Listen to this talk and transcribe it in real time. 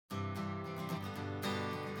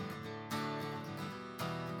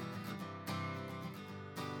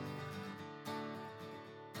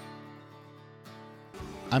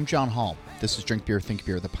I'm John Hall. This is Drink Beer, Think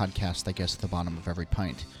Beer, the podcast that gets to the bottom of every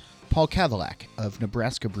pint. Paul Kavulak of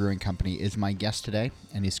Nebraska Brewing Company is my guest today,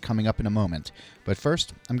 and he's coming up in a moment. But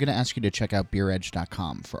first, I'm going to ask you to check out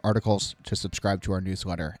beeredge.com for articles, to subscribe to our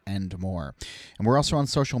newsletter, and more. And we're also on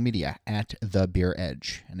social media at The Beer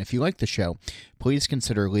Edge. And if you like the show, please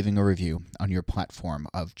consider leaving a review on your platform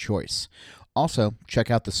of choice. Also,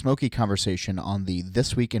 check out the Smoky Conversation on the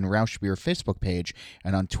This Week in Rausch Beer Facebook page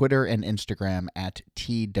and on Twitter and Instagram at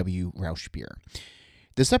TW Rausch Beer.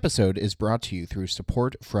 This episode is brought to you through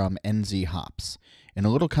support from NZ Hops. In a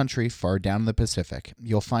little country far down in the Pacific,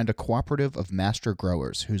 you'll find a cooperative of master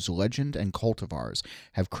growers whose legend and cultivars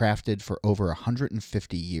have crafted for over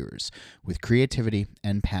 150 years with creativity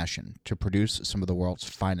and passion to produce some of the world's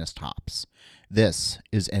finest hops. This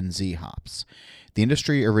is NZ Hops. The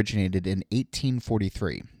industry originated in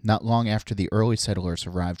 1843, not long after the early settlers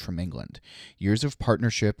arrived from England. Years of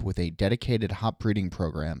partnership with a dedicated hop breeding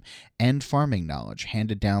program and farming knowledge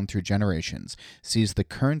handed down through generations sees the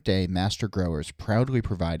current-day master growers proudly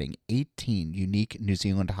providing 18 unique New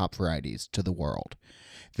Zealand hop varieties to the world.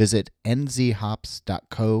 Visit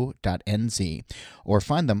nzhops.co.nz or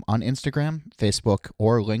find them on Instagram, Facebook,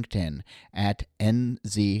 or LinkedIn at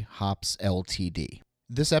nzhopsltd.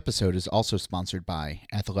 This episode is also sponsored by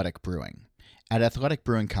Athletic Brewing. At Athletic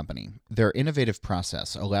Brewing Company, their innovative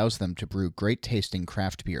process allows them to brew great-tasting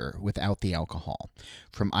craft beer without the alcohol.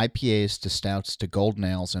 From IPAs to stouts to golden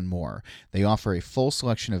ales and more, they offer a full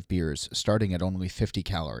selection of beers starting at only 50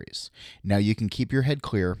 calories. Now you can keep your head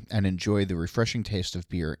clear and enjoy the refreshing taste of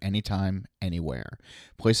beer anytime, anywhere.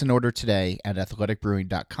 Place an order today at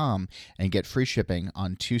athleticbrewing.com and get free shipping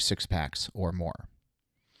on 2 6-packs or more.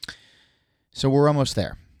 So we're almost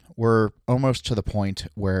there. We're almost to the point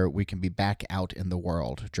where we can be back out in the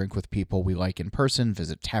world, drink with people we like in person,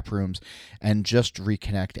 visit tap rooms, and just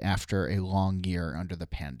reconnect after a long year under the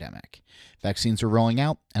pandemic. Vaccines are rolling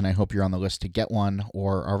out, and I hope you're on the list to get one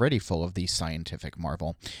or already full of the scientific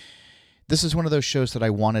marvel. This is one of those shows that I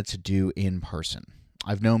wanted to do in person.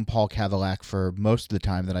 I've known Paul Kavulak for most of the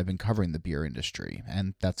time that I've been covering the beer industry,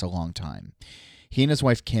 and that's a long time. He and his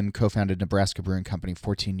wife, Kim, co-founded Nebraska Brewing Company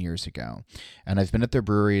 14 years ago, and I've been at their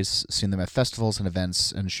breweries, seen them at festivals and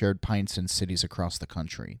events, and shared pints in cities across the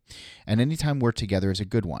country. And any time we're together is a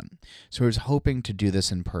good one, so I was hoping to do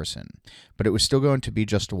this in person, but it was still going to be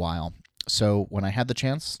just a while. So when I had the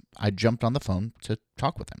chance, I jumped on the phone to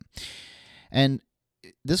talk with him. And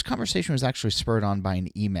this conversation was actually spurred on by an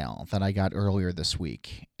email that I got earlier this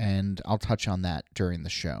week, and I'll touch on that during the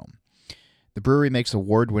show. The brewery makes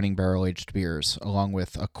award-winning barrel-aged beers, along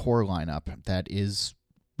with a core lineup that is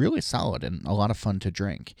really solid and a lot of fun to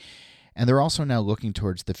drink. And they're also now looking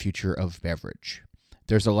towards the future of beverage.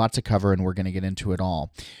 There's a lot to cover, and we're going to get into it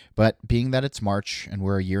all. But being that it's March and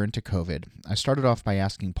we're a year into COVID, I started off by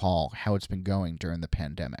asking Paul how it's been going during the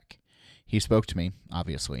pandemic. He spoke to me,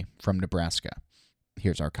 obviously, from Nebraska.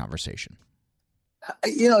 Here's our conversation.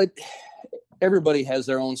 Everybody has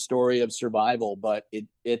their own story of survival, but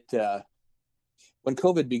when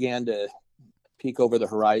COVID began to peek over the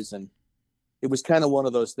horizon, it was kind of one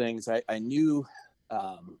of those things. I knew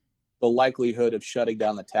the likelihood of shutting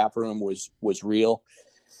down the tap room was real.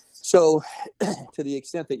 So to the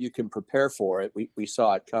extent that you can prepare for it, we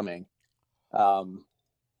saw it coming.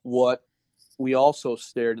 What we also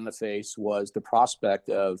stared in the face was the prospect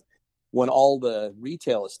of, when all the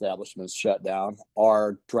retail establishments shut down,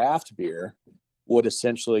 our draft beer would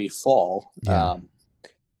essentially fall. Yeah.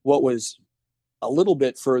 What was a little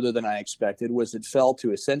bit further than I expected was it fell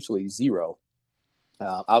to essentially zero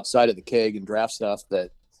outside of the keg and draft stuff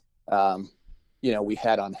that, we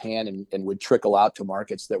had on hand and would trickle out to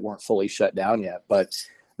markets that weren't fully shut down yet. But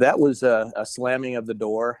that was a slamming of the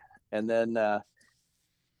door. And then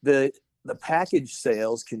the package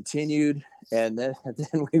sales continued, and then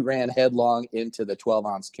we ran headlong into the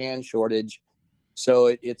 12-ounce can shortage.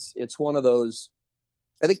 So it's one of those,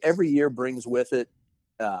 I think every year brings with it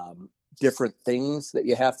different things that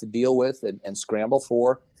you have to deal with and scramble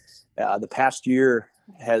for. The past year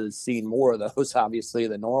has seen more of those, obviously,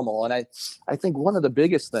 than normal. And I think one of the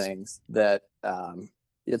biggest things that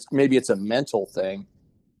it's a mental thing,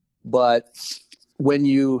 but when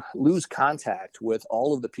you lose contact with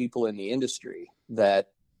all of the people in the industry, that,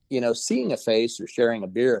 seeing a face or sharing a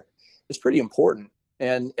beer is pretty important.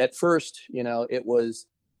 And at first, it was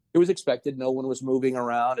expected. No one was moving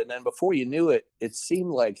around. And then before you knew it, it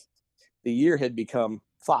seemed like the year had become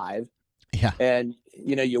 5. Yeah. And,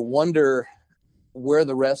 you wonder where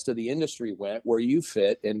the rest of the industry went, where you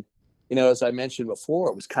fit. And, as I mentioned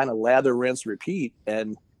before, it was kind of lather, rinse, repeat.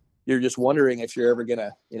 And you're just wondering if you're ever going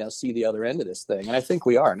to, see the other end of this thing. And I think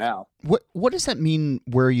we are now. What does that mean,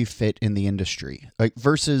 where you fit in the industry? Like,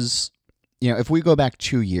 versus, if we go back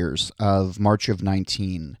 2 years of March of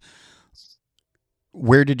 19,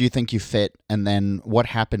 where did you think you fit? And then what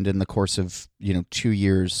happened in the course of, 2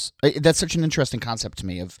 years? That's such an interesting concept to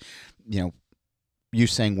me of, you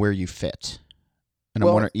saying where you fit. And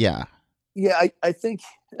I'm wondering, yeah, I think,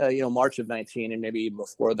 March of 19 and maybe even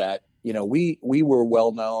before that, we were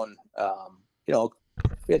well known,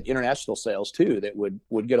 we had international sales too that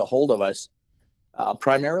would get a hold of us,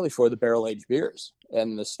 primarily for the barrel aged beers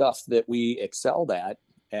and the stuff that we excelled at.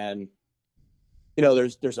 And,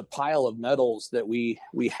 there's a pile of medals that we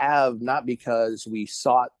have, not because we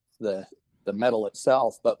sought the medal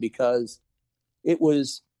itself, but because it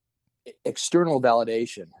was external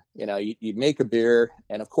validation. You make a beer,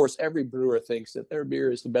 and of course every brewer thinks that their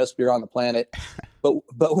beer is the best beer on the planet,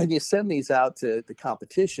 but when you send these out to the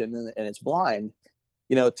competition and it's blind,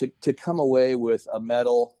 to come away with a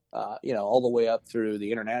medal, all the way up through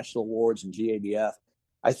the international awards and GABF,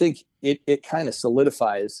 I think it kind of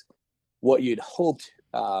solidifies what you'd hoped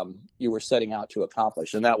you were setting out to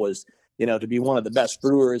accomplish, and that was, to be one of the best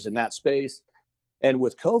brewers in that space. And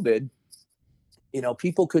with COVID,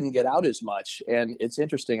 people couldn't get out as much. And it's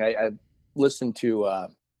interesting. I listened to a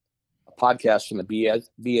podcast from the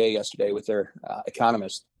BA yesterday with their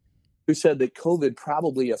economist, who said that COVID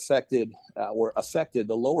probably affected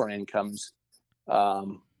the lower incomes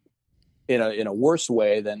in a worse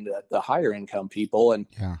way than the higher income people. And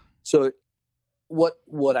so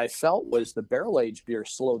what I felt was the barrel aged beer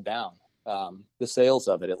slowed down, the sales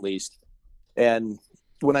of it at least. And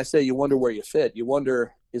when I say you wonder where you fit, you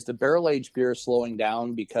wonder, is the barrel aged beer slowing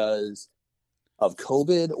down because of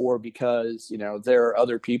COVID, or because, there are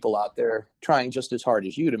other people out there trying just as hard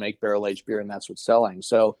as you to make barrel aged beer, and that's what's selling?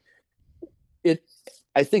 So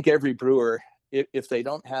I think every brewer, if they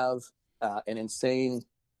don't have an insane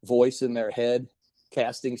voice in their head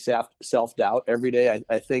casting self-doubt every day,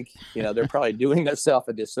 I think, they're probably doing themselves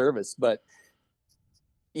a disservice. But,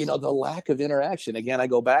 the lack of interaction, again, I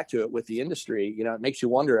go back to it with the industry, it makes you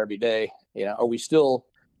wonder every day, are we still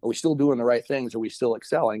doing the right things? Are we still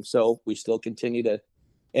excelling? So we still continue to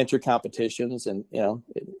enter competitions and,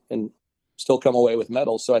 and still come away with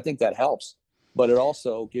medals. So I think that helps, but it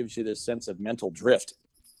also gives you this sense of mental drift.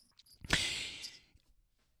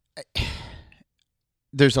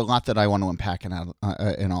 There's a lot that I want to unpack in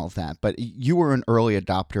all of that, but you were an early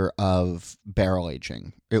adopter of barrel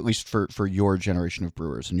aging, at least for your generation of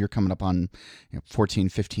brewers, and you're coming up on 14,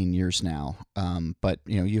 15 years now. But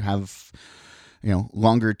you have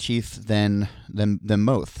longer teeth than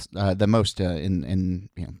most in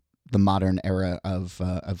the modern era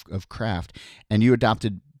of craft, and you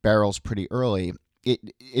adopted barrels pretty early.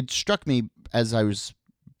 It struck me as I was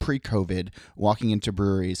pre-COVID walking into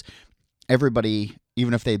breweries, everybody,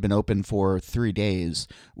 even if they'd been open for 3 days,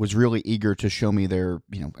 was really eager to show me their,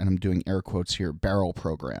 and I'm doing air quotes here, barrel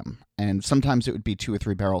program. And sometimes it would be 2 or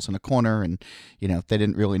 3 barrels in a corner, and, they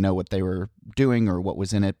didn't really know what they were doing or what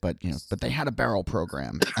was in it, but they had a barrel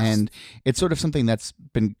program. And it's sort of something that's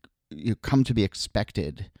been come to be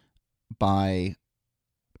expected by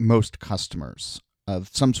most customers of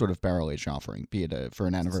some sort of barrel age offering, be it for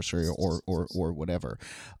an anniversary or whatever.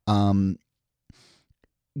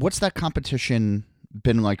 What's that competition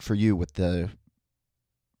been like for you with the,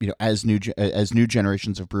 as new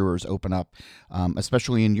generations of brewers open up,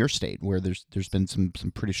 especially in your state where there's been some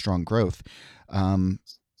pretty strong growth? How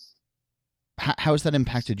has that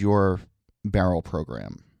impacted your barrel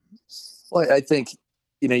program? Well, I think,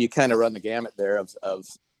 you kind of run the gamut there of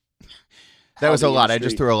that was a lot. I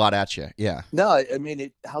just threw a lot at you. Yeah. No, I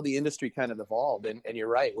mean, how the industry kind of evolved. And you're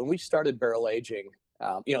right. When we started barrel aging,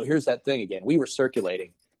 here's that thing again. We were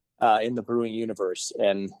circulating in the brewing universe,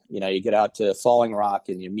 and you get out to Falling Rock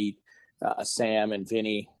and you meet Sam and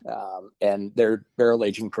Vinny, and their barrel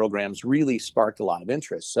aging programs really sparked a lot of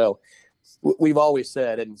interest. So we've always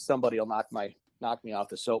said, and somebody will knock me off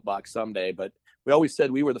the soapbox someday, but we always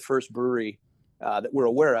said we were the first brewery that we're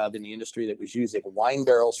aware of in the industry that was using wine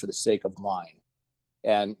barrels for the sake of wine.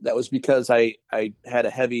 And that was because I had a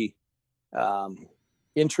heavy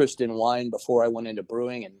interest in wine before I went into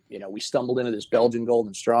brewing. And, we stumbled into this Belgian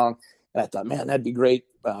Golden Strong, and I thought, man, that'd be great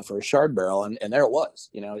for a Chard barrel. And there it was,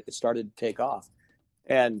 it started to take off.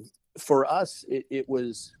 And for us, it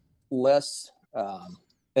was less an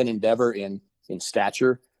endeavor in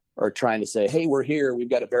stature or trying to say, hey, we're here, we've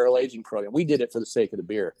got a barrel aging program. We did it for the sake of the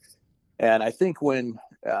beer. And I think when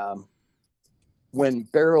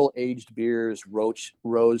barrel aged beers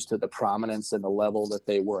rose to the prominence and the level that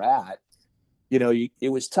they were at, it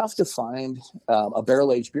was tough to find a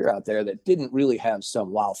barrel aged beer out there that didn't really have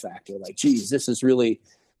some wow factor. Like, geez, this is really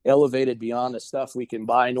elevated beyond the stuff we can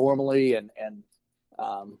buy normally, and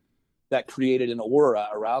that created an aura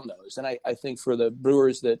around those. And I think for the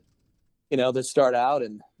brewers that that start out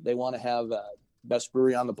and they want to have best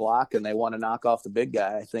brewery on the block and they want to knock off the big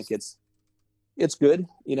guy, I think it's good,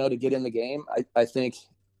 to get in the game. I think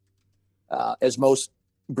as most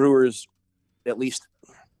brewers, at least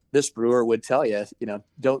this brewer would tell you,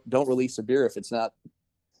 don't release a beer if it's not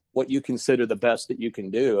what you consider the best that you can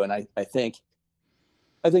do. And I think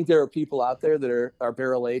there are people out there that are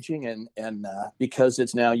barrel aging, and because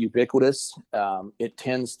it's now ubiquitous, it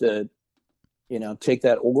tends to, take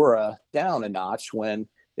that aura down a notch when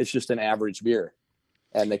it's just an average beer.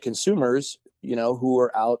 And the consumers, who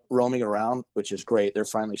are out roaming around, which is great, they're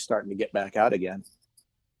finally starting to get back out again.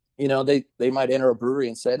 They might enter a brewery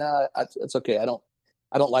and say, "No, it's okay. I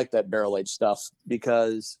don't like that barrel aged stuff,"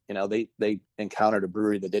 because they encountered a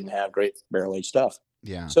brewery that didn't have great barrel aged stuff.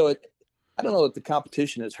 Yeah. So I don't know if the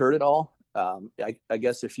competition has hurt it all. I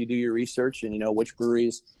guess if you do your research and which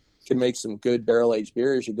breweries can make some good barrel aged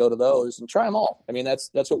beers, you go to those and try them all. I mean,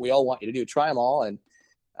 that's what we all want you to do. Try them all, and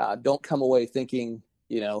don't come away thinking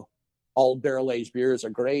all barrel aged beers are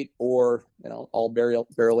great, or all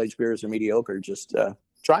barrel aged beers are mediocre. Just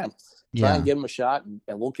try them. Try and give them a shot,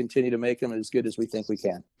 and we'll continue to make them as good as we think we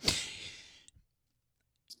can.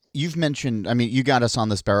 You've mentioned, you got us on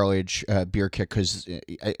this barrel age beer kick because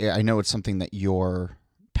I know it's something that you're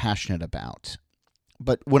passionate about.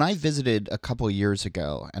 But when I visited a couple of years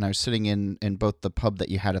ago, and I was sitting in both the pub that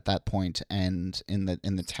you had at that point and in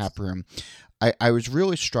the tap room, I was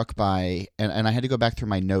really struck by, and I had to go back through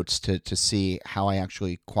my notes to see how I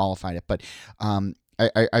actually qualified it. But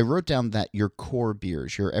I wrote down that your core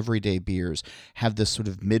beers, your everyday beers, have this sort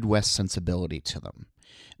of Midwest sensibility to them.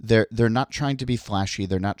 They're not trying to be flashy.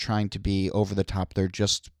 They're not trying to be over the top. They're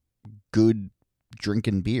just good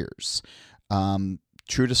drinking beers,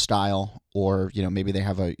 true to style, or maybe they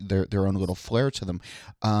have their own little flair to them.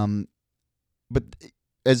 But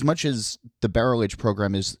as much as the barrel age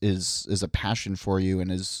program is a passion for you and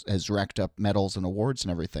has racked up medals and awards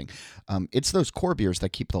and everything, it's those core beers that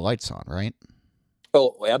keep the lights on, right?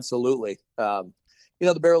 Oh, absolutely. The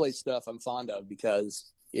barrel aged stuff I'm fond of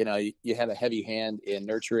because you have a heavy hand in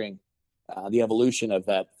nurturing the evolution of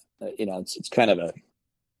that. It's kind of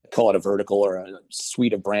call it a vertical or a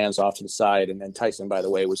suite of brands off to the side. And then Tyson, by the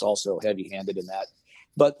way, was also heavy handed in that.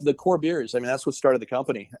 But the core beers, that's what started the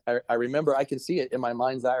company. I remember, I can see it in my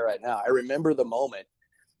mind's eye right now. I remember the moment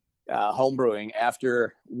homebrewing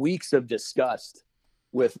after weeks of disgust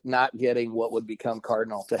with not getting what would become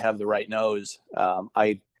Cardinal to have the right nose.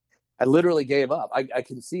 I literally gave up. I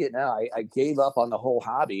can see it now. I gave up on the whole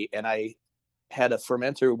hobby, and I had a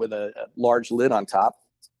fermenter with a large lid on top,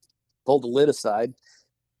 pulled the lid aside,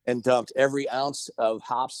 and dumped every ounce of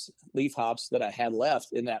leaf hops that I had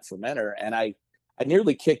left in that fermenter. And I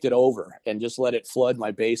nearly kicked it over and just let it flood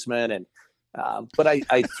my basement. And but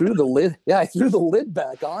I threw the lid. Yeah, I threw the lid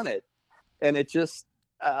back on it, and it just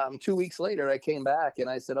 2 weeks later I came back and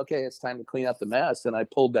I said, okay, it's time to clean up the mess. And I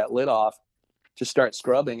pulled that lid off to start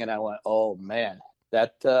scrubbing, and I went, oh man,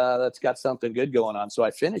 that's got something good going on. So I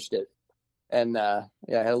finished it, and I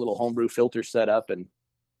had a little homebrew filter set up, and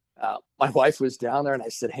my wife was down there, and I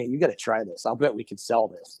said, hey, you got to try this. I'll bet we could sell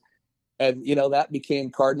this. And that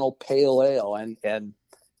became Cardinal Pale Ale, and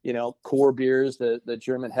core beers, the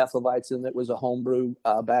German Hefeweizen, and that was a homebrew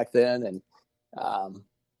back then. And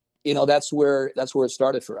that's where it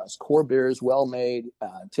started for us. Core beers, well made,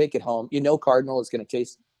 take it home. Cardinal is going to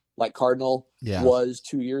taste like Cardinal was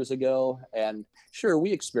 2 years ago. And sure,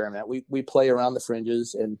 we experiment. We play around the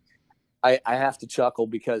fringes, and I have to chuckle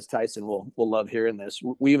because Tyson will love hearing this.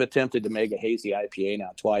 We've attempted to make a hazy IPA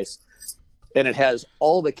now twice, and it has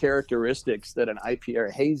all the characteristics that an IPA or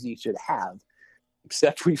a hazy should have,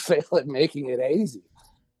 except we fail at making it hazy.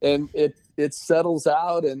 And it settles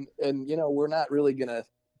out, and we're not really going to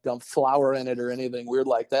dump flour in it or anything weird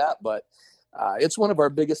like that, but it's one of our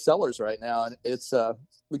biggest sellers right now, and it's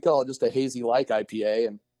we call it just a hazy like IPA.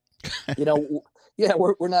 And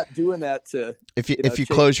we're not doing that to if you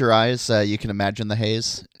close your eyes, you can imagine the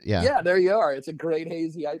haze. Yeah, there you are. It's a great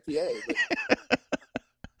hazy IPA.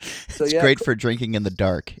 So it's great for drinking in the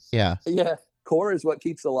dark. Yeah, core is what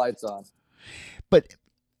keeps the lights on. But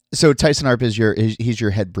so Tyson Arp is he's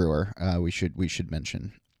your head brewer. We should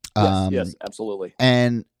mention. Yes, absolutely.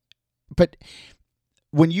 But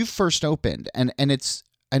when you first opened, and it's,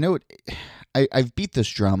 I know I've beat this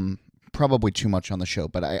drum probably too much on the show,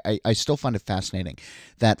 but I still find it fascinating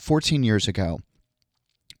that 14 years ago,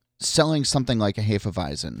 selling something like a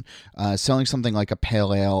Hefeweizen, selling something like a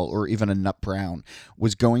pale ale or even a nut brown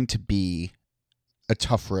was going to be a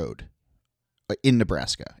tough road in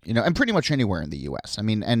Nebraska, and pretty much anywhere in the U.S. I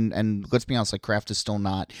mean, and let's be honest, like craft is still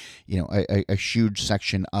not, a huge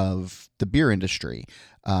section of the beer industry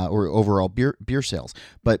or overall beer sales,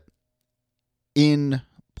 but in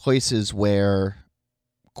places where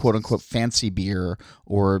quote unquote fancy beer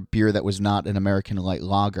or beer that was not an American light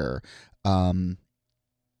lager,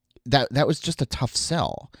 that was just a tough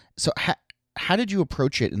sell. So how did you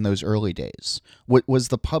approach it in those early days? What was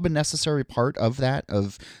the pub a necessary part of that,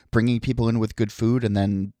 of bringing people in with good food and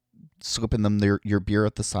then slipping them your beer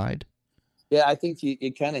at the side? Yeah, I think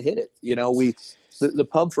you kind of hit it. The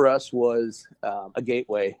pub for us was a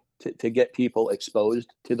gateway to get people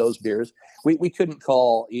exposed to those beers. We couldn't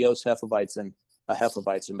call EOS Hefeweizen a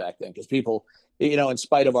Hefeweizen back then because people, in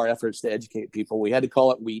spite of our efforts to educate people, we had to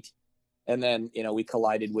call it wheat. And then, we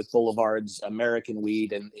collided with Boulevard's American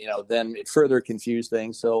wheat, and, then it further confused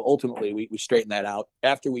things. So ultimately, we straightened that out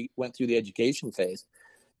after we went through the education phase.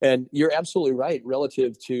 And you're absolutely right.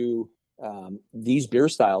 Relative to these beer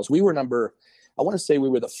styles, I want to say we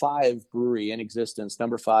were the 5 brewery in existence,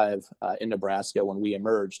 number 5 in Nebraska when we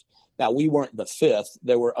emerged. Now, we weren't the 5th.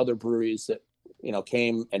 There were other breweries that,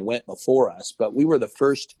 came and went before us, but we were the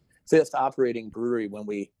first 5th operating brewery when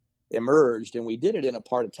we emerged, and we did it in a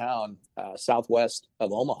part of town southwest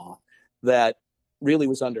of Omaha that really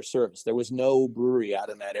was underserviced. There was no brewery out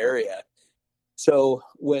in that area. So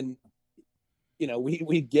when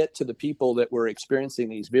we get to the people that were experiencing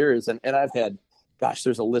these beers, and I've had,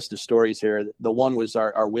 there's a list of stories here. The one was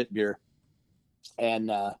our wit beer,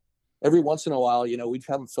 and every once in a while, we'd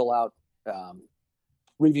have them fill out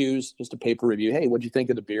reviews, just a paper review. Hey, what'd you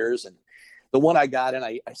think of the beers? And the one I got, and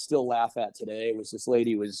I still laugh at today, was this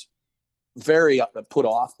lady was very put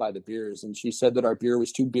off by the beers, and she said that our beer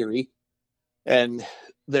was too beery. And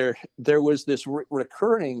there was this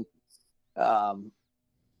recurring comment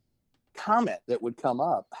that would come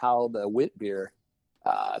up, how the wit beer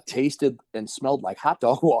tasted and smelled like hot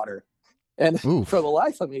dog water. And Oof. For the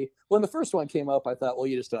life of me, when the first one came up, I thought, well,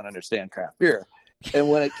 you just don't understand craft beer. And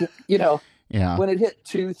when it, when it hit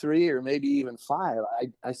 2, 3, or maybe even 5,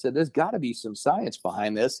 I said, there's got to be some science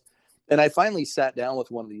behind this. And I finally sat down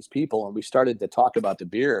with one of these people, and we started to talk about the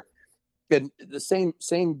beer. And the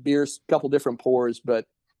same beers, couple different pours, but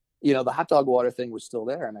the hot dog water thing was still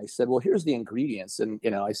there. And I said, well, here's the ingredients. And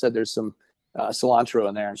I said, there's some cilantro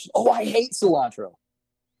in there. And she said, oh, I hate cilantro.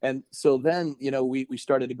 And so then we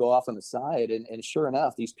started to go off on the side, and sure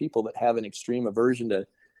enough, these people that have an extreme aversion to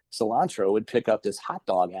cilantro would pick up this hot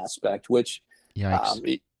dog aspect, which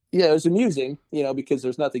it was amusing, because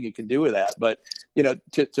there's nothing you can do with that. But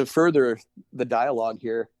to further the dialogue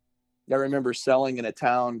here, I remember selling in a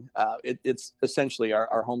town. It's essentially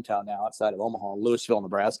our hometown now, outside of Omaha, Louisville,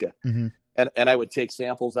 Nebraska. Mm-hmm. And I would take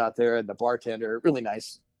samples out there, and the bartender, really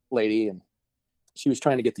nice lady, and she was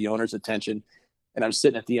trying to get the owner's attention. And I'm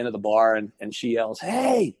sitting at the end of the bar, and she yells,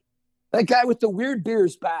 "Hey, that guy with the weird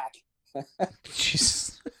beer's back."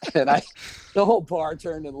 Jeez. And the whole bar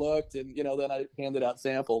turned and looked, and then I handed out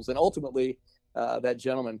samples. And ultimately, that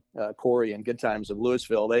gentleman, Corey and Good Times of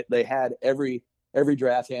Louisville, they had every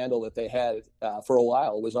draft handle that they had for a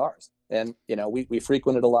while was ours. And we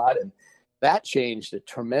frequented a lot, and that changed a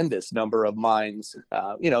tremendous number of minds.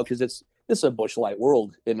 Because it's a Busch Light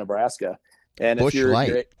world in Nebraska. And Busch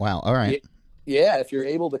Light, wow, all right. Yeah, if you're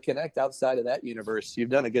able to connect outside of that universe,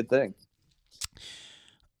 you've done a good thing.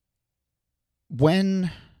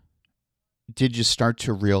 When did you start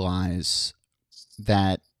to realize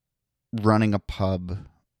that running a pub,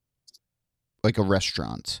 like a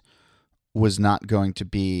restaurant, was not going to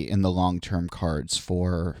be in the long-term cards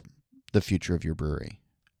for the future of your brewery?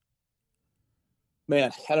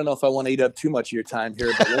 Man, I don't know if I want to eat up too much of your time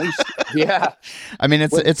here, but yeah. I mean,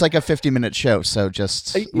 it's like a 50-minute show, so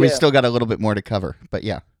we still got a little bit more to cover, but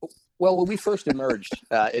yeah. Well, when we first emerged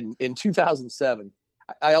in 2007,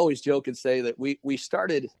 I always joke and say that we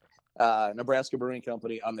started Nebraska Brewing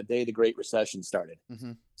Company on the day the Great Recession started.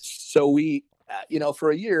 Mm-hmm. So we,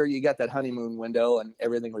 for a year, you got that honeymoon window, and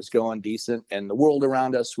everything was going decent, and the world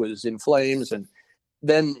around us was in flames, and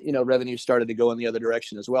then, revenue started to go in the other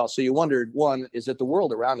direction as well. So you wondered, one, is it the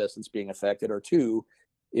world around us that's being affected? Or two,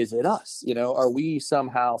 is it us? Are we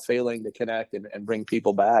somehow failing to connect and bring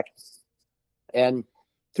people back? And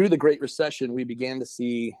through the Great Recession, we began to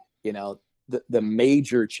see, the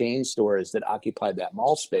major chain stores that occupied that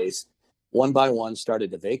mall space, one by one, started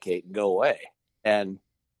to vacate and go away. And,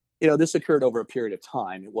 this occurred over a period of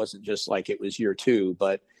time. It wasn't just like it was year 2,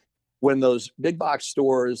 but when those big box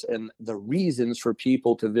stores and the reasons for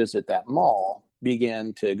people to visit that mall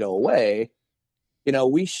began to go away,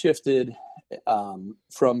 we shifted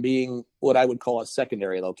from being what I would call a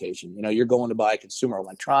secondary location. You're going to buy consumer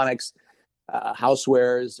electronics,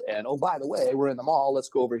 housewares, and oh, by the way, we're in the mall. Let's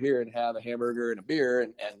go over here and have a hamburger and a beer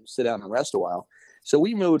and sit down and rest a while. So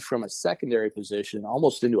we moved from a secondary position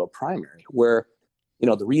almost into a primary where,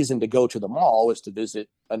 the reason to go to the mall was to visit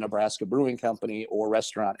a Nebraska brewing company or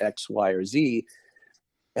restaurant X, Y, or Z.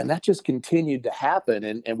 And that just continued to happen,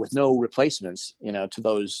 and with no replacements, to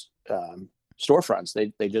those storefronts.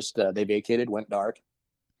 They vacated, went dark.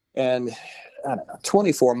 And I don't know,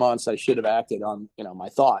 24 months, I should have acted on, my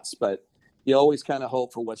thoughts, but you always kind of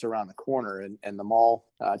hope for what's around the corner. And the mall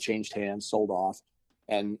changed hands, sold off.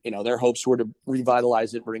 And, their hopes were to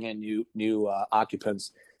revitalize it, bring in new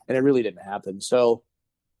occupants. And it really didn't happen. So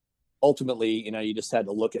ultimately, you just had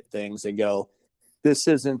to look at things and go, this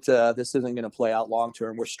isn't going to play out long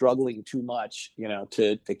term. We're struggling too much,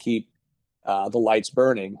 to keep the lights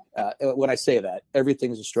burning. When I say that,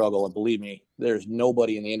 everything's a struggle, and believe me, there's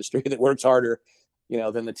nobody in the industry that works harder,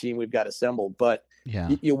 than the team we've got assembled. But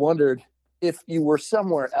you wondered, if you were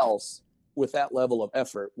somewhere else with that level of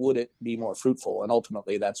effort, would it be more fruitful? And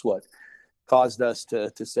ultimately, that's what caused us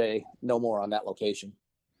to say no more on that location.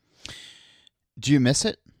 Do you miss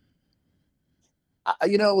it?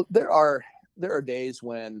 There are days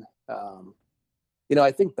when,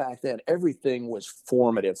 I think back then everything was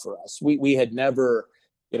formative for us. We had never,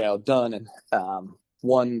 done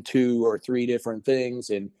 1, 2, or 3 different things.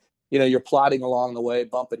 And, you're plodding along the way,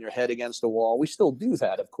 bumping your head against the wall. We still do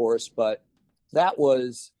that, of course, but that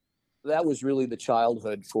was really the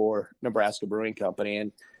childhood for Nebraska Brewing Company.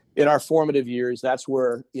 And in our formative years, that's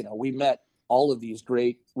where, we met all of these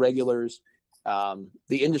great regulars. The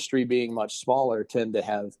industry being much smaller tend to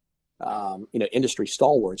have, industry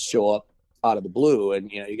stalwarts show up out of the blue.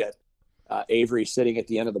 And, you got Avery sitting at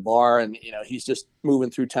the end of the bar, and, he's just moving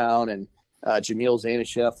through town, and Jamil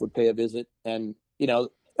Zainasheff would pay a visit. And,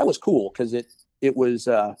 that was cool because it was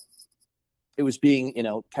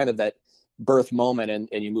being, kind of that birth moment,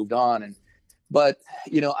 and you moved on. But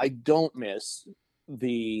I don't miss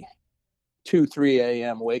the 2, 3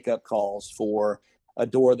 a.m. wake up calls for a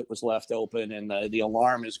door that was left open, and the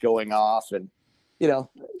alarm is going off. And,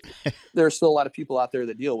 there's still a lot of people out there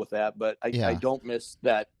that deal with that, but I don't miss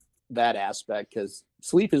that aspect, because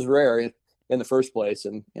sleep is rare in the first place.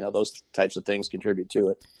 And, those types of things contribute to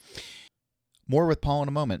it. More with Paul in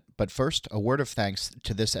a moment, but first, a word of thanks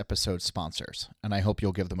to this episode's sponsors, and I hope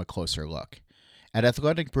you'll give them a closer look. At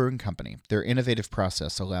Athletic Brewing Company, their innovative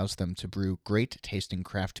process allows them to brew great-tasting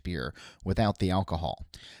craft beer without the alcohol.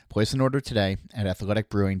 Place an order today at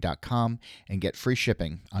athleticbrewing.com and get free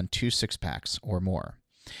shipping on 2 6-packs or more.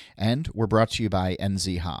 And we're brought to you by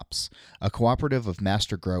NZ Hops, a cooperative of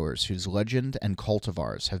master growers whose legend and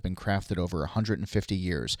cultivars have been crafted over 150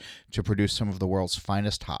 years to produce some of the world's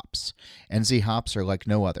finest hops. NZ Hops are like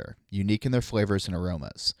no other, unique in their flavors and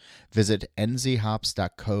aromas. Visit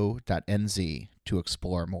nzhops.co.nz to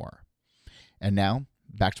explore more. And now,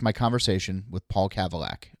 back to my conversation with Paul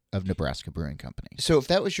Kavulak of Nebraska Brewing Company. So if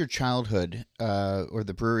that was your childhood, or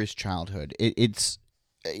the brewery's childhood, it's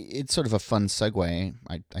sort of a fun segue.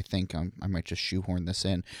 I think I might just shoehorn this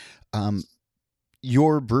in.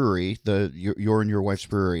 Your brewery, your and your wife's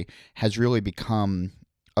brewery, has really become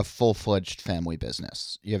a full-fledged family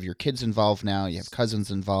business. You have your kids involved now. You have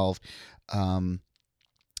cousins involved. When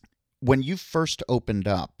you first opened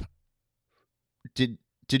up,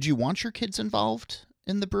 did you want your kids involved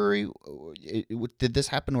in the brewery? Did this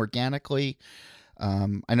happen organically?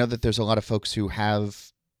 I know that there's a lot of folks who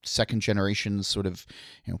have second generations sort of,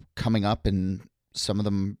 coming up, and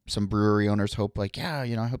some brewery owners hope I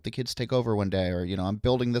hope the kids take over one day, or, I'm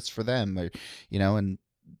building this for them, or, and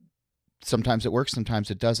sometimes it works, sometimes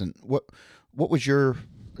it doesn't. What was your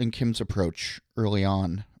and Kim's approach early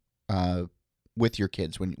on, with your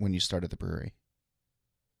kids when you started the brewery?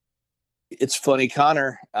 It's funny,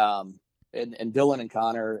 Connor, and Dylan and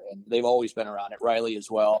Connor, and they've always been around it, Riley as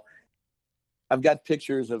well. I've got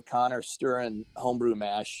pictures of Connor stirring homebrew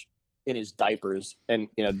mash in his diapers, and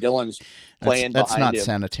Dylan's playing that's behind not him.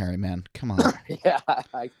 Sanitary, man. Come on. Yeah,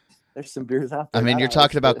 there's some beers out there. I mean, you're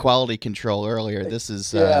talking about quality control earlier. This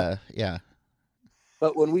is yeah.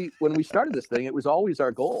 But when we started this thing, it was always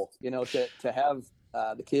our goal, to have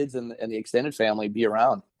the kids and the extended family be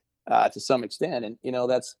around to some extent, and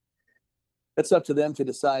that's up to them to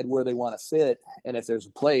decide where they want to fit, and if there's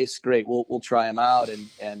a place, great, we'll try them out,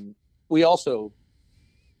 and we also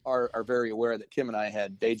are very aware that Kim and I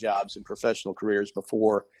had day jobs and professional careers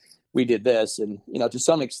before we did this. And, to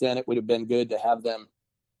some extent, it would have been good to have them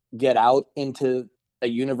get out into a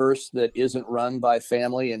universe that isn't run by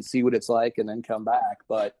family and see what it's like and then come back.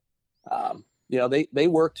 But, they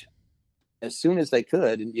worked as soon as they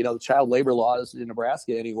could. And, the child labor laws in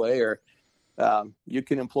Nebraska anyway, are you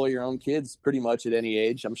can employ your own kids pretty much at any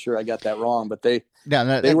age. I'm sure I got that wrong, but they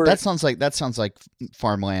were. that sounds like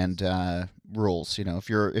farmland rules.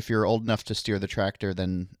 If you're old enough to steer the tractor,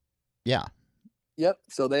 then yeah. Yep.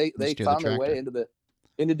 So they found their way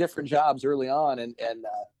into different jobs early on. And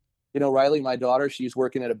Riley, my daughter, she's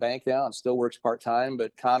working at a bank now and still works part-time,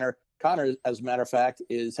 but Connor, as a matter of fact,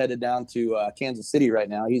 is headed down to Kansas City right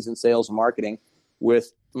now. He's in sales and marketing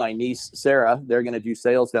with my niece, Sarah. They're going to do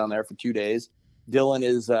sales down there for 2 days. Dylan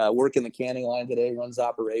is working the canning line today, runs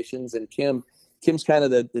operations. And Kim's kind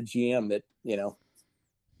of the GM that,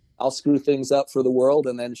 I'll screw things up for the world,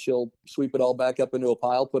 and then she'll sweep it all back up into a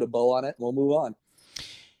pile, put a bow on it, and we'll move on.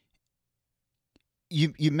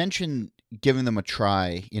 You mentioned giving them a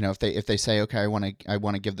try. If they say, okay, I want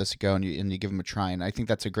to give this a go, and you give them a try, and I think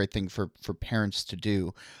that's a great thing for parents to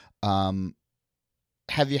do.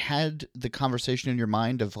 Have you had the conversation in your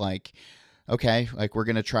mind of like, okay, like we're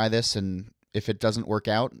gonna try this, and if it doesn't work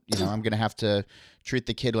out, I'm gonna have to treat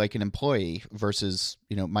the kid like an employee versus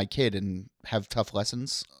my kid and have tough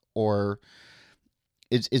lessons? Or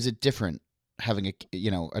is it different having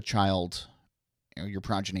a child, your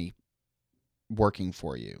progeny, working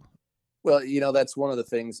for you? Well, that's one of the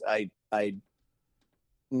things I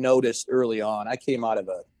noticed early on. I came out of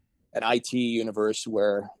an IT universe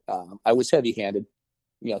where I was heavy-handed.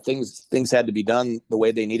 Things had to be done the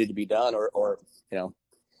way they needed to be done, or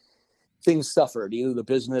things suffered, either the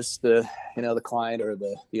business, the client, or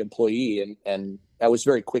the employee, and I was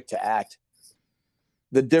very quick to act.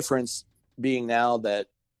 The difference being now that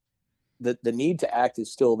the need to act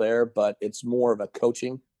is still there, but it's more of a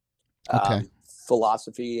coaching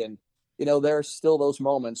philosophy. And there are still those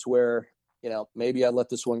moments where maybe I let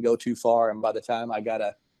this one go too far, and by the time I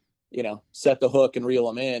gotta set the hook and reel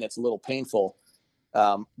them in, it's a little painful,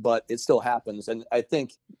 but it still happens. And I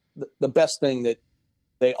think the best thing that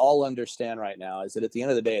they all understand right now is that at the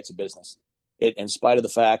end of the day, it's a business. In spite of the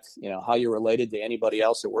fact how you're related to anybody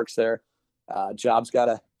else that works there, jobs got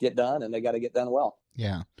to get done, and they got to get done well.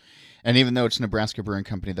 Yeah. And even though it's Nebraska Brewing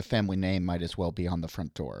Company, the family name might as well be on the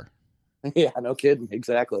front door. Yeah, no kidding.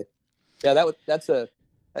 Exactly. Yeah,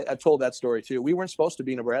 I've told that story too. We weren't supposed to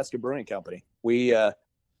be Nebraska Brewing Company. We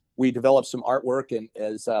developed some artwork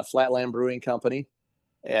as Flatland Brewing Company,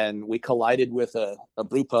 and we collided with a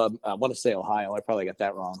brew pub. I want to say Ohio. I probably got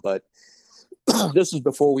that wrong, but this is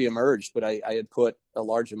before we emerged. But I had put a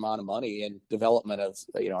large amount of money in development of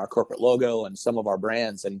our corporate logo and some of our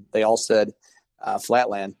brands, and they all said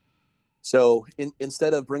Flatland. So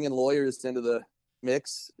instead of bringing lawyers into the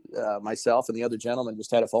mix, myself and the other gentleman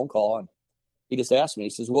just had a phone call, and he just asked me, he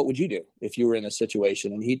says, what would you do if you were in a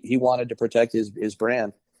situation? And he wanted to protect his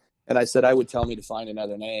brand. And I said, I would tell me to find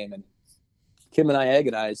another name. And Kim and I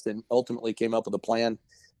agonized and ultimately came up with a plan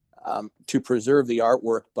to preserve the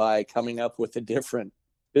artwork by coming up with a different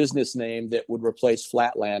business name that would replace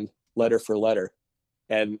Flatland letter for letter.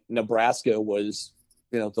 And Nebraska was,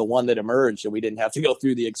 the one that emerged, and we didn't have to go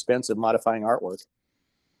through the expense of modifying artwork.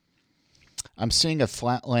 I'm seeing a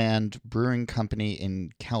Flatland Brewing Company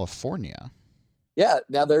in California. Yeah.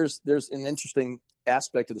 Now there's an interesting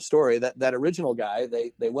aspect of the story. That original guy,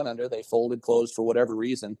 they went under, they folded, closed for whatever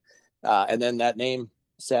reason. And then that name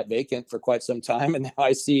sat vacant for quite some time. And now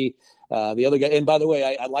I see the other guy. And by the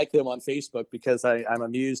way, I like them on Facebook because I'm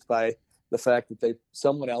amused by the fact that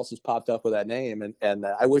someone else has popped up with that name, and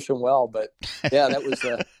I wish them well. But yeah,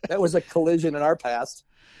 that was a collision in our past.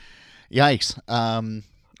 Yikes.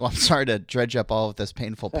 Well, I'm sorry to dredge up all of this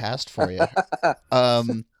painful past for you.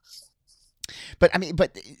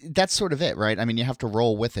 But that's sort of it, right? I mean, you have to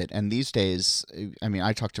roll with it. And these days,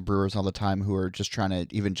 I talk to brewers all the time who are just trying to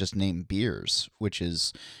even just name beers, which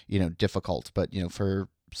is, difficult. But, for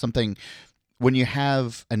something, when you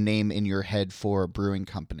have a name in your head for a brewing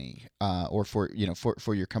company, or for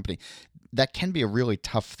your company, that can be a really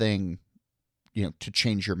tough thing, to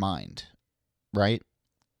change your mind, right?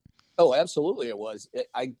 Oh, absolutely. It was.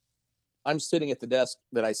 I'm sitting at the desk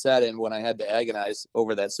that I sat in when I had to agonize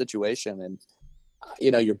over that situation. And,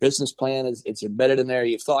 your business plan it's embedded in there.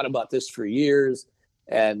 You've thought about this for years,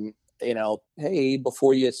 and, hey,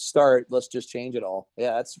 before you start, let's just change it all.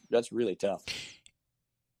 Yeah, that's really tough.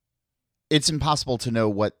 It's impossible to know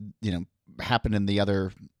what, happened in the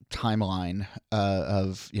other timeline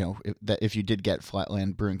of, if you did get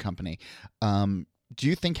Flatland Brewing Company. Do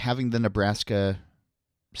you think having the Nebraska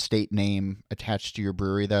state name attached to your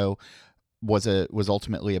brewery, though, was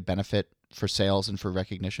ultimately a benefit for sales and for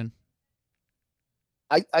recognition?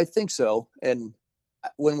 I think so. And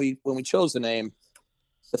when we chose the name,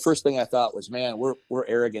 the first thing I thought was, man, we're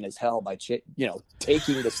arrogant as hell by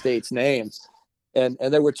taking the state's name. And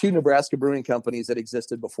there were two Nebraska brewing companies that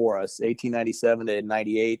existed before us, 1897 to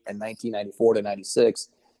 98 and 1994 to 96.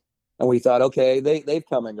 And we thought, okay, they've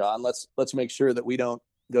come and gone. Let's make sure that we don't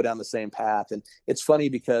go down the same path. And it's funny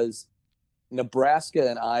because Nebraska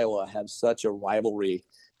and Iowa have such a rivalry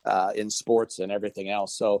in sports and everything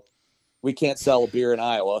else. So we can't sell a beer in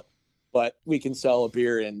Iowa, but we can sell a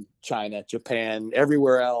beer in China, Japan,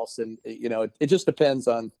 everywhere else. And, it just depends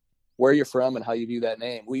on where you're from and how you view that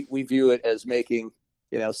name. We view it as making,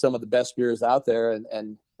 some of the best beers out there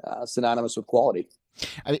and synonymous with quality.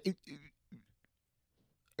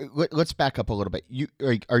 Let's back up a little bit.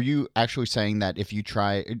 Are you actually saying that if you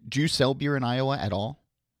try, do you sell beer in Iowa at all?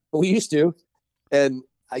 We used to, and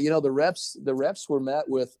the reps were met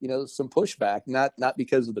with some pushback, not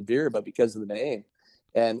because of the beer, but because of the name,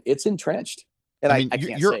 and it's entrenched. And I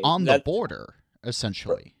can't you're say on the border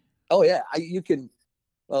essentially. Oh yeah, you can.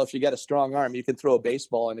 Well, if you got a strong arm, you can throw a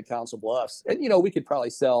baseball into Council Bluffs, and we could probably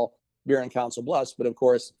sell beer in Council Bluffs. But of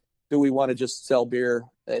course, do we want to just sell beer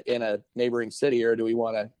in a neighboring city, or do we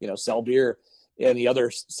want to sell beer in the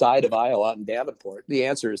other side of Iowa out in Davenport? The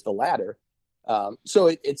answer is the latter. So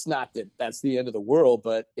it's not that that's the end of the world,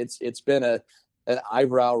 but it's been an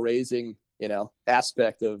eyebrow raising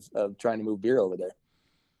aspect of trying to move beer over there.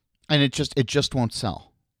 And it just won't sell.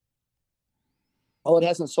 Well, it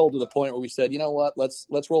hasn't sold to the point where we said, you know what, let's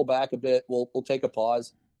roll back a bit. We'll take a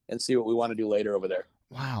pause and see what we want to do later over there.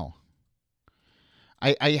 Wow.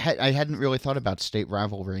 I hadn't really thought about state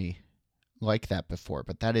rivalry like that before,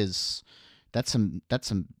 but that's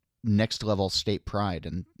some next level state pride,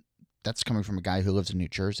 and that's coming from a guy who lives in New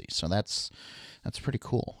Jersey. So that's pretty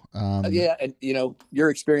cool. Yeah, and your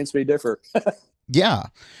experience may differ. Yeah,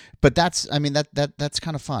 but that's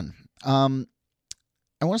kind of fun.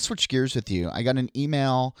 I want to switch gears with you. I got an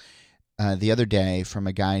email the other day from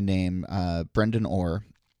a guy named Brendan Orr,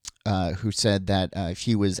 who said that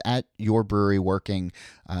he was at your brewery working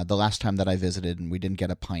the last time that I visited, and we didn't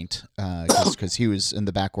get a pint because he was in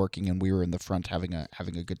the back working and we were in the front having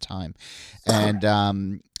a good time.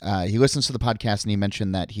 And he listens to the podcast, and he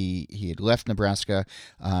mentioned that he had left Nebraska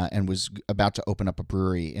and was about to open up a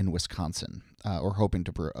brewery in Wisconsin, or hoping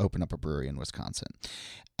to open up a brewery in Wisconsin.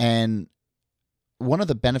 And one of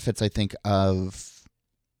the benefits, I think, of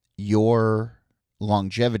your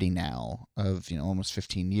longevity now of almost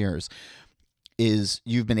 15 years is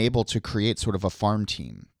you've been able to create sort of a farm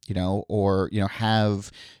team, or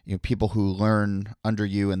have people who learn under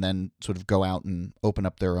you and then sort of go out and open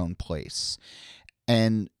up their own place.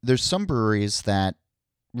 And there's some breweries that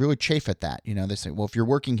really chafe at that. They say, well, if you're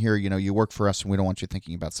working here, you work for us and we don't want you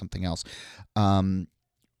thinking about something else.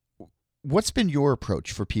 What's been your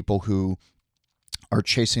approach for people who are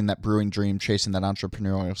chasing that brewing dream, chasing that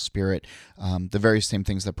entrepreneurial spirit, the very same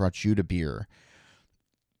things that brought you to beer?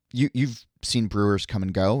 You've seen brewers come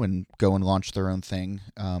and go and launch their own thing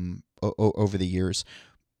over the years.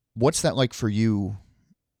 What's that like for you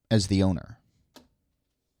as the owner?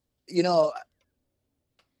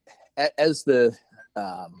 As the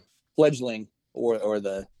fledgling or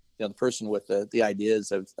the the person with the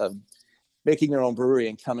ideas of making their own brewery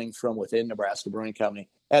and coming from within Nebraska Brewing Company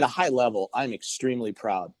at a high level, I'm extremely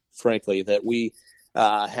proud, frankly, that we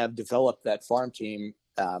have developed that farm team.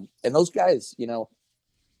 And those guys, I'm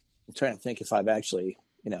trying to think if I've actually,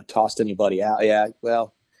 tossed anybody out. Yeah,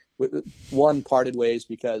 well, one parted ways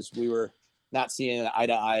because we were not seeing eye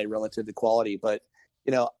to eye relative to quality. But,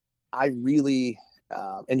 I really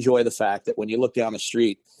enjoy the fact that when you look down the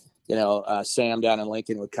street, Sam down in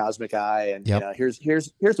Lincoln with Cosmic Eye, and yep.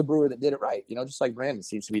 Here's a brewer that did it right. Just like Brandon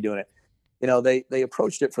seems to be doing it. They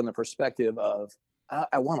approached it from the perspective of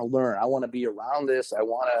I want to learn. I want to be around this. I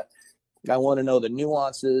want to know the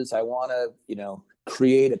nuances. I want to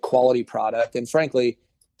create a quality product. And frankly,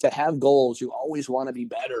 to have goals, you always want to be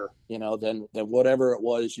better than whatever it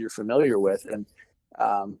was you're familiar with. And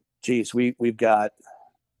we've got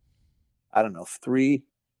I don't know 3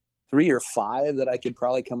 or 5 that I could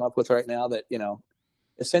probably come up with right now that,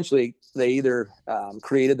 essentially they either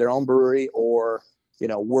created their own brewery or,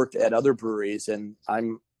 worked at other breweries. And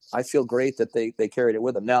I feel great that they carried it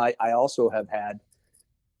with them. Now, I also have had,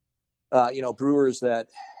 brewers that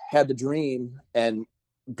had the dream and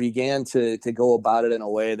began to go about it in a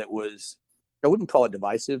way that was, I wouldn't call it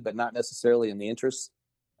divisive, but not necessarily in the interests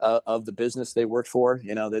of the business they worked for,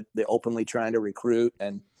 that they openly trying to recruit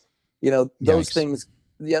and, those Yikes. things.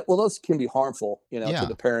 Yeah, well, those can be harmful, to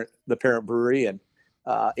the parent brewery. And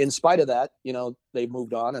in spite of that, they've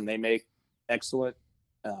moved on and they make excellent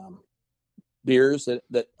beers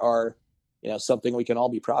that are something we can all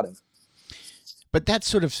be proud of. But that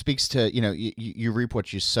sort of speaks to, you reap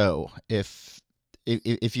what you sow. If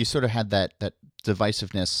you sort of had that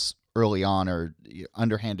divisiveness early on, or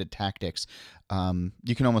underhanded tactics,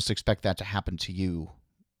 you can almost expect that to happen to you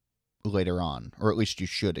later on, or at least you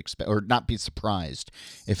should expect, or not be surprised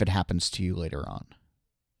if it happens to you later on.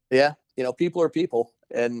 Yeah. People are people,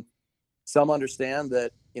 and some understand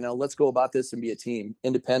that, let's go about this and be a team,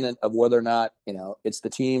 independent of whether or not, it's the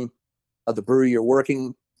team of the brewery you're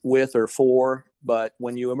working with or for. But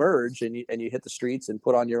when you emerge and you hit the streets and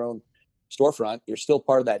put on your own storefront, you're still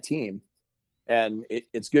part of that team. And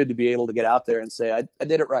it's good to be able to get out there and say, I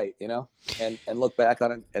did it right, and look back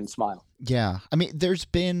on it and smile. Yeah. I mean, there's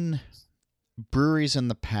been breweries in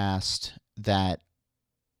the past that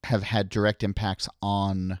have had direct impacts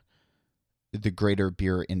on the greater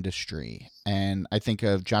beer industry. And I think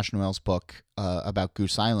of Josh Noel's book about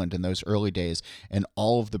Goose Island in those early days, and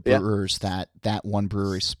all of the brewers that one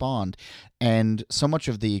brewery spawned. And so much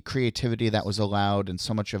of the creativity that was allowed, and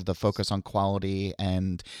so much of the focus on quality,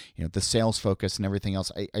 and the sales focus and everything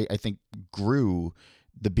else, I think grew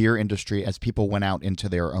the beer industry as people went out into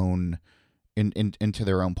their own into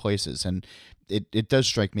their own places. And it does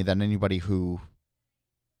strike me that anybody who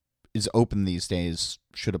is open these days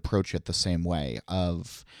should approach it the same way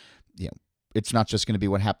of, it's not just going to be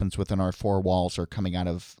what happens within our four walls or coming out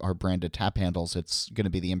of our branded tap handles. It's going to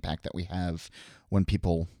be the impact that we have when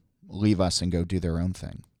people leave us and go do their own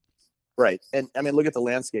thing. Right. And I mean, look at the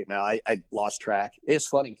landscape now. I lost track. It's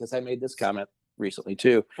funny because I made this comment recently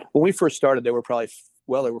too. When we first started, there were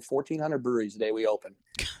 1,400 breweries the day we opened.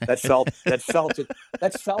 That fell to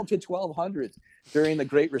 1,200 during the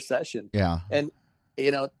Great Recession. Yeah. And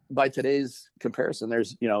by today's comparison,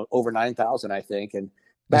 there's, over 9,000, I think. And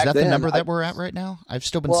is that the number that we're at right now? I've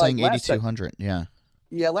still been saying 8,200. Yeah.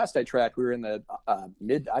 Yeah. Last I tracked, we were in the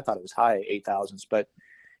I thought it was high 8,000s, but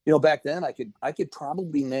back then I could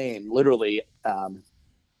probably name literally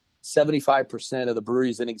 75% of the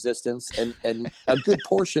breweries in existence and a good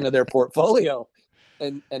portion of their portfolio.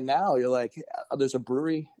 And now you're like, there's a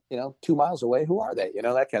brewery, 2 miles away. Who are they?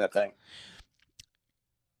 That kind of thing.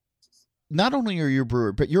 Not only are you a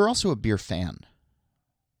brewer, but you're also a beer fan.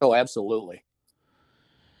 Oh, absolutely.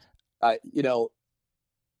 I'm,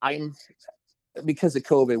 because of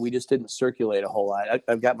COVID, we just didn't circulate a whole lot.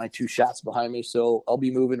 I've got my 2 shots behind me, so I'll be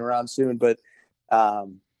moving around soon. But, I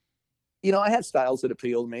have styles that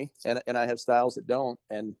appeal to me, and I have styles that don't.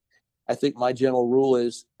 And I think my general rule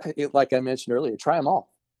is, like I mentioned earlier, try them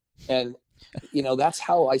all. And, that's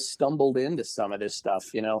how I stumbled into some of this stuff.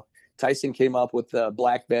 Tyson came up with the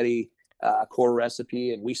Black Betty core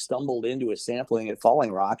recipe, and we stumbled into a sampling at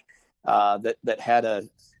Falling Rock that had a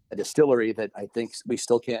distillery that I think we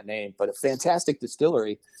still can't name, but a fantastic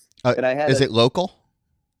distillery. And I had it local?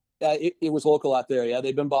 It was local out there. Yeah,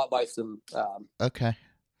 they've been bought by some okay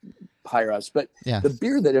higher ups, but yeah, the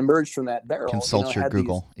beer that emerged from that barrel, consult your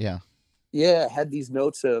Google. Had these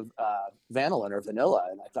notes of vanillin or vanilla,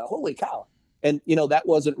 and I thought, holy cow! And that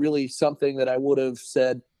wasn't really something that I would have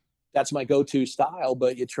said that's my go-to style,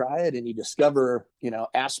 but you try it and you discover,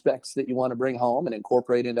 aspects that you want to bring home and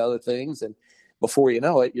incorporate into other things. And before you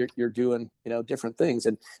know it, you're doing, different things.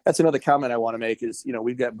 And that's another comment I want to make is,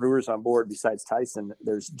 we've got brewers on board besides Tyson.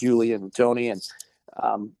 There's Julie and Tony. And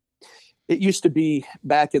it used to be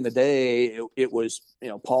back in the day, it was,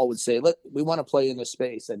 Paul would say, look, we want to play in this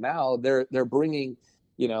space. And now they're bringing,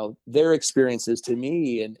 their experiences to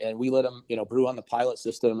me, and we let them, brew on the pilot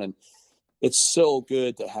system. And it's so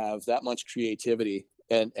good to have that much creativity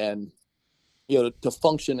and to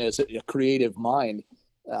function as a creative mind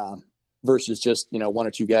versus just, 1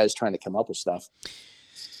 or 2 guys trying to come up with stuff.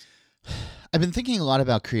 I've been thinking a lot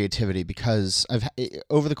about creativity because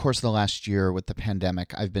over the course of the last year with the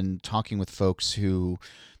pandemic, I've been talking with folks who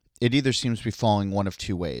it either seems to be falling one of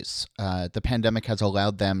 2 ways. The pandemic has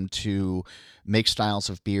allowed them to make styles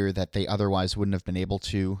of beer that they otherwise wouldn't have been able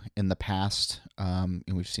to in the past. And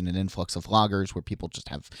we've seen an influx of lagers where people just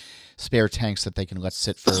have spare tanks that they can let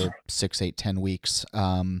sit for 6, 8, 10 weeks,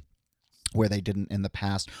 where they didn't in the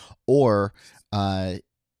past. Or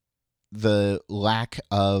the lack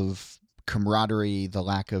of camaraderie, the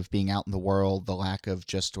lack of being out in the world, the lack of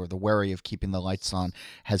or the worry of keeping the lights on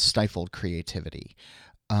has stifled creativity.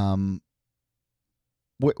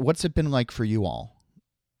 What's it been like for you all?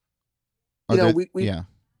 Well,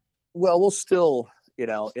 we'll still,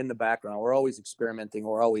 in the background, we're always experimenting.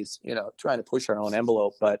 We're always, trying to push our own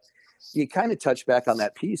envelope, but you kind of touch back on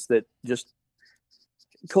that piece that just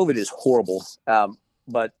COVID is horrible.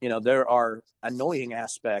 But, there are annoying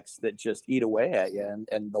aspects that just eat away at you.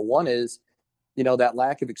 And the one is, that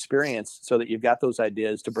lack of experience, so that you've got those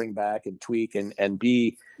ideas to bring back and tweak and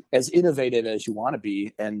be as innovative as you want to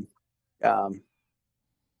be. And um,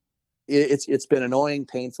 it's been annoying,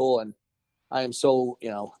 painful, and I am so,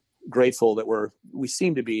 grateful that we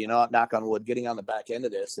seem to be, knock on wood, getting on the back end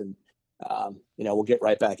of this, and we'll get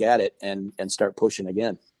right back at it and start pushing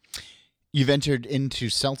again. You've entered into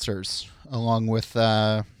seltzers along with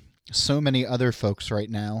so many other folks right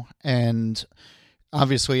now, and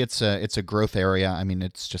obviously it's a growth area. I mean,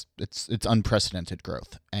 it's unprecedented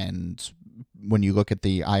growth, and when you look at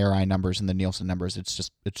the IRI numbers and the Nielsen numbers, it's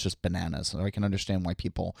just bananas. So I can understand why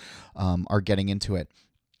people are getting into it.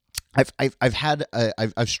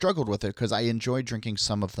 I've struggled with it because I enjoy drinking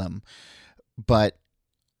some of them, but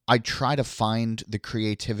I try to find the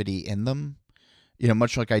creativity in them.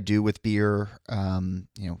 Much like I do with beer,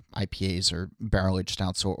 IPAs or barrel-aged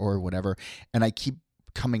stouts or whatever, and I keep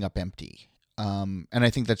coming up empty. And I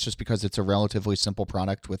think that's just because it's a relatively simple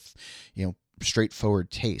product with,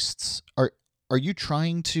 straightforward tastes. Are you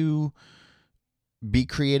trying to be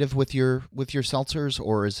creative with your seltzers,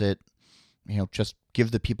 or is it, just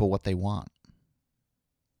give the people what they want?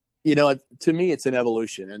 To me, it's an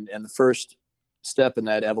evolution, and the first step in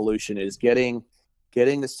that evolution is getting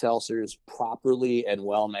the seltzers properly and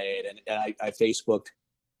well made. And I Facebooked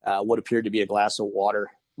what appeared to be a glass of water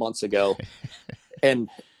months ago, and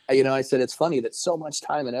I said it's funny that so much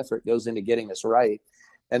time and effort goes into getting this right.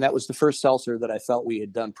 And that was the first seltzer that I felt we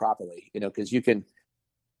had done properly. Because you can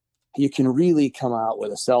really come out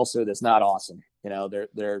with a seltzer that's not awesome.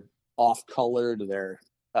 They're off colored, their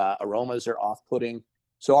aromas are off putting.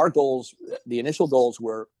 So the initial goals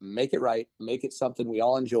were make it right, make it something we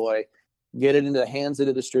all enjoy, get it into the hands of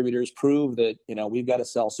the distributors, prove that, we've got a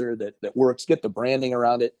seltzer that works, get the branding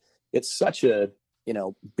around it. It's such a,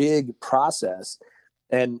 big process.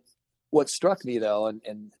 And what struck me though,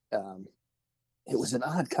 and it was an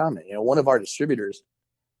odd comment, one of our distributors,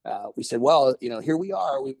 we said, well, here we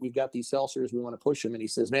are, we've got these seltzers, we want to push them. And he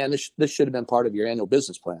says, man, this should have been part of your annual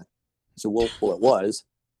business plan. So, well, it was.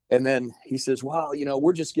 And then he says, wow,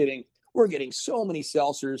 we're getting so many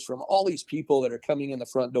seltzers from all these people that are coming in the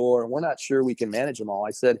front door, and we're not sure we can manage them all.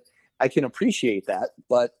 I said, I can appreciate that,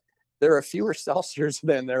 but there are fewer seltzers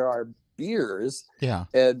than there are beers. Yeah.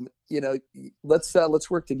 And, let's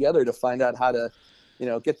work together to find out how to,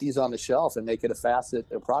 get these on the shelf and make it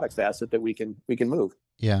a product facet that we can move.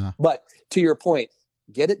 Yeah. But to your point,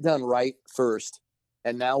 get it done right first.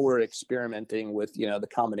 And now we're experimenting with, the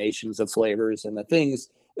combinations of flavors and the things,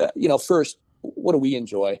 first, what do we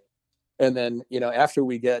enjoy? And then, after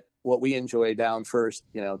we get what we enjoy down first,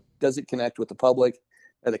 does it connect with the public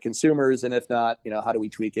or the consumers? And if not, how do we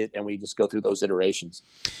tweak it? And we just go through those iterations.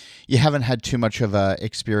 You haven't had too much of a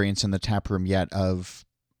experience in the tap room yet of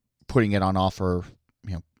putting it on offer,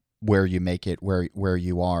 where you make it, where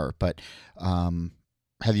you are. But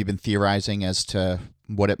have you been theorizing as to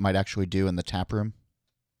what it might actually do in the tap room?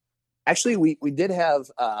 Actually, we did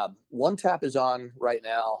have one tap is on right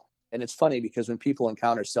now. And it's funny because when people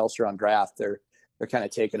encounter seltzer on draft, they're kind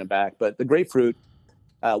of taken aback. But the grapefruit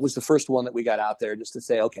was the first one that we got out there just to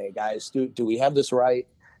say, okay, guys, do we have this right?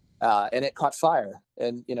 And it caught fire.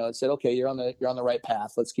 And it said, okay, you're on the right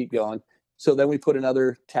path. Let's keep going. So then we put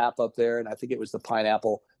another tap up there, and I think it was the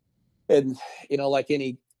pineapple. And like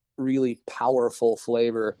any really powerful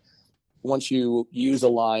flavor, once you use a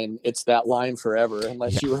line, it's that line forever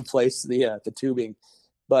unless you replace the tubing.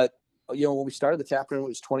 But when we started the tap room, it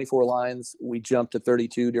was 24 lines. We jumped to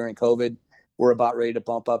 32 during COVID. We're about ready to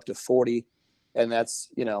bump up to 40. And that's,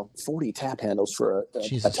 40 tap handles for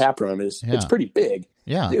a tap room it's pretty big.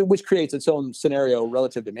 Yeah. Which creates its own scenario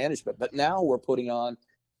relative to management. But now we're putting on,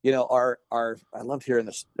 our I loved hearing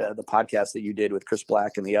the podcast that you did with Chris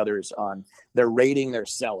Black and the others on they're rating their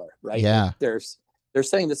cellar, right? Yeah. They're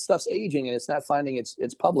saying this stuff's aging and it's not finding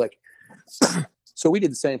its public. So we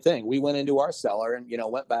did the same thing. We went into our cellar and,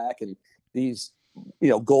 went back, and these,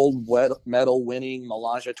 gold medal winning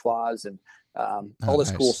Mélange à Trois and all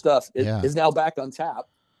this cool stuff is now back on tap,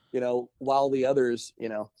 while the others,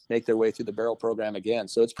 make their way through the barrel program again.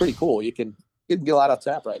 So it's pretty cool. You can get a lot on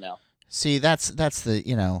tap right now. See, that's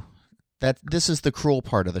the, this is the cruel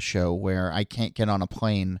part of the show where I can't get on a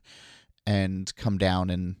plane and come down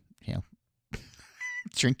and,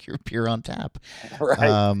 drink your beer on tap.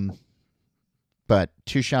 Right. But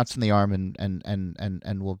 2 shots in the arm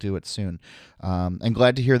and we'll do it soon. I'm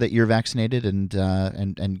glad to hear that you're vaccinated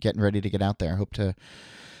and getting ready to get out there.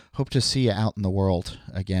 Hope to see you out in the world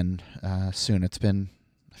again soon. I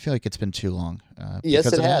feel like it's been too long.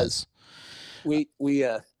 Yes, it has. We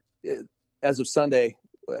as of Sunday,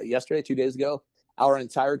 yesterday, 2 days ago, our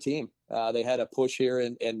entire team, they had a push here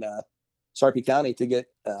in Sarpy County to get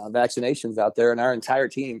vaccinations out there, and our entire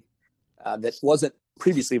team that wasn't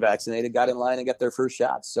previously vaccinated got in line and got their first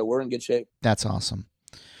shots. So we're in good shape. That's awesome.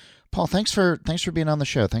 Paul, thanks for being on the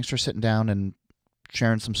show. Thanks for sitting down and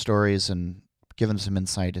sharing some stories and giving some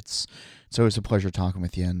insight. It's always a pleasure talking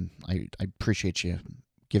with you, and I appreciate you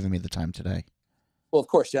giving me the time today. Well, of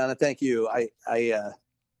course, John, and thank you.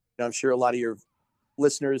 I'm sure a lot of your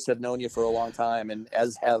listeners have known you for a long time, and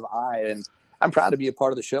as have I. And I'm proud to be a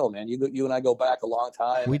part of the show, man. You and I go back a long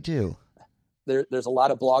time. We do. There's a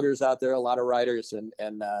lot of bloggers out there, a lot of writers,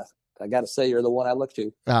 and I got to say, you're the one I look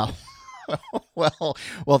to. Oh,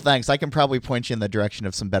 well, thanks. I can probably point you in the direction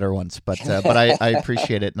of some better ones, but I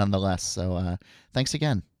appreciate it nonetheless. So thanks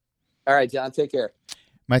again. All right, John, take care.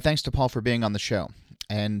 My thanks to Paul for being on the show.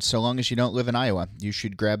 And so long as you don't live in Iowa, you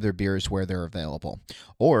should grab their beers where they're available,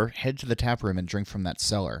 or head to the tap room and drink from that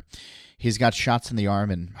cellar. He's got shots in the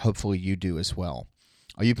arm, and hopefully you do as well.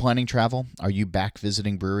 Are you planning travel? Are you back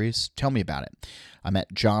visiting breweries? Tell me about it. I'm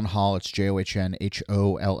at John Hall, it's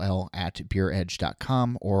JOHNHOLL at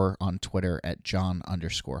beeredge.com, or on Twitter at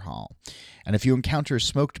John_Hall. And if you encounter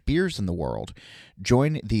smoked beers in the world,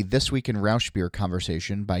 join the This Week in Rausch Beer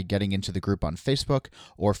conversation by getting into the group on Facebook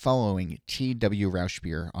or following TW Rausch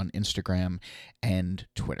Beer on Instagram and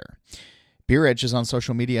Twitter. Beer Edge is on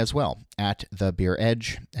social media as well, at The Beer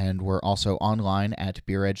Edge, and we're also online at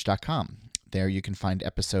beeredge.com. There you can find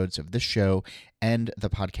episodes of this show and the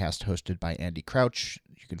podcast hosted by Andy Crouch.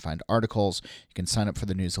 You can find articles, you can sign up for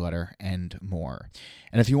the newsletter, and more.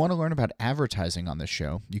 And if you want to learn about advertising on this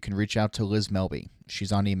show, you can reach out to Liz Melby.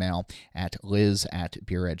 She's on email at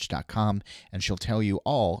liz@beeredge.com, and she'll tell you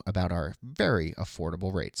all about our very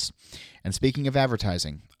affordable rates. And speaking of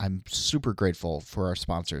advertising, I'm super grateful for our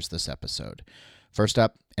sponsors this episode. First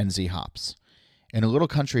up, NZ Hops. In a little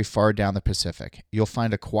country far down the Pacific, you'll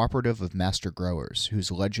find a cooperative of master growers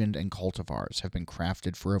whose legend and cultivars have been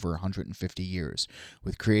crafted for over 150 years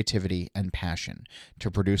with creativity and passion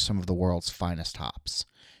to produce some of the world's finest hops.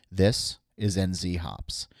 This is NZ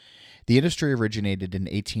Hops. The industry originated in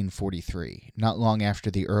 1843, not long after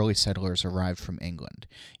the early settlers arrived from England.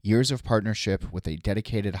 Years of partnership with a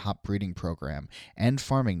dedicated hop breeding program and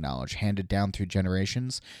farming knowledge handed down through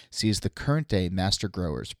generations sees the current-day master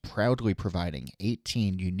growers proudly providing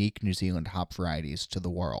 18 unique New Zealand hop varieties to the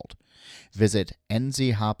world. Visit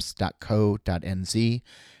nzhops.co.nz,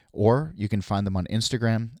 or you can find them on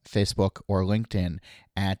Instagram, Facebook, or LinkedIn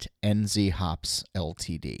at NZHops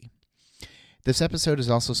Ltd. This episode is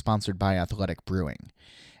also sponsored by Athletic Brewing.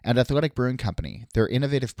 At Athletic Brewing Company, their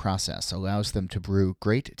innovative process allows them to brew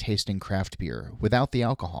great-tasting craft beer without the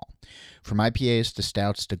alcohol. From IPAs to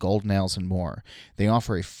stouts to golden ales and more, they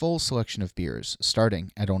offer a full selection of beers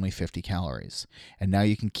starting at only 50 calories. And now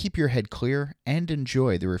you can keep your head clear and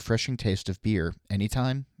enjoy the refreshing taste of beer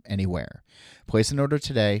anytime, anywhere. Place an order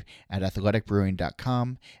today at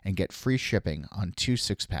athleticbrewing.com and get free shipping on 2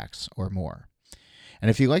 six-packs or more.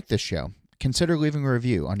 And if you like this show, consider leaving a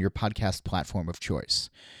review on your podcast platform of choice.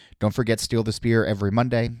 Don't forget Steal This Beer every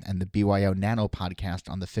Monday and the BYO Nano podcast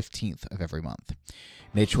on the 15th of every month.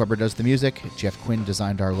 Nate Schweber does the music, Jeff Quinn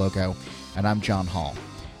designed our logo, and I'm John Hall.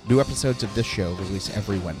 New episodes of this show release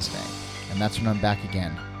every Wednesday, and that's when I'm back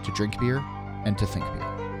again to drink beer and to think beer.